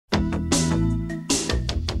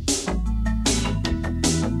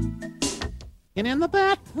And in the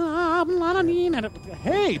bathtub,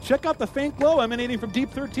 hey, check out the faint glow emanating from Deep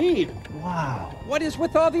 13. Wow. What is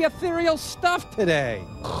with all the ethereal stuff today?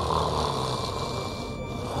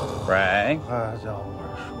 Frank?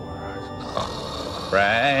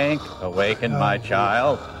 Frank, awaken my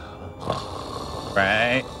child.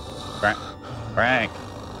 Frank.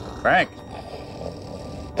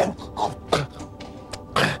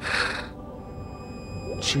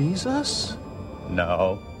 Jesus?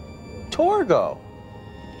 No. Torgo.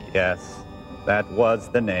 Yes, that was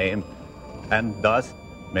the name. And thus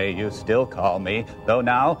may you still call me, though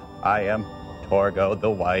now I am Torgo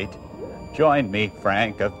the White. Join me,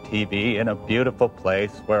 Frank, of TV in a beautiful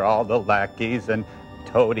place where all the lackeys and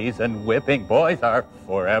toadies and whipping boys are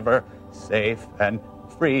forever safe and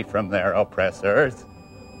free from their oppressors.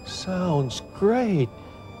 Sounds great.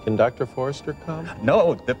 Can Dr. Forrester come?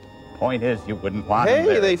 No, the point is you wouldn't want him Hey,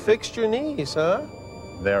 there. they fixed your knees, huh?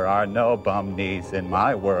 There are no bum knees in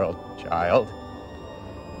my world, child.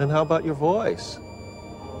 And how about your voice?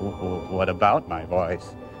 What about my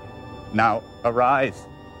voice? Now, arise,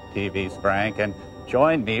 TV's Frank, and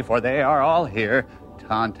join me, for they are all here.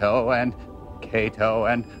 Tonto and Cato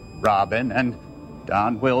and Robin and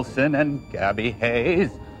Don Wilson and Gabby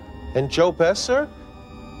Hayes. And Joe Besser?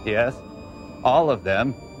 Yes, all of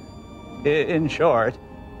them. In short,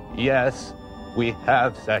 yes, we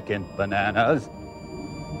have second bananas.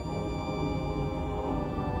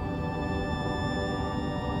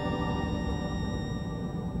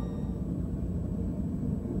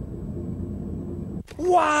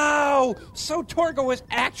 Wow! So Torgo is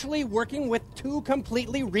actually working with two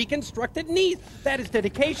completely reconstructed knees. That is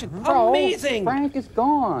dedication. Amazing! Frank is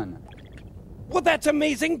gone. Well, that's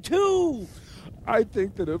amazing, too! I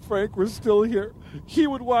think that if Frank was still here, he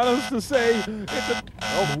would want us to say...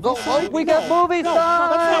 We got movie No,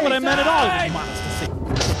 that's not what I meant at all. He wants us to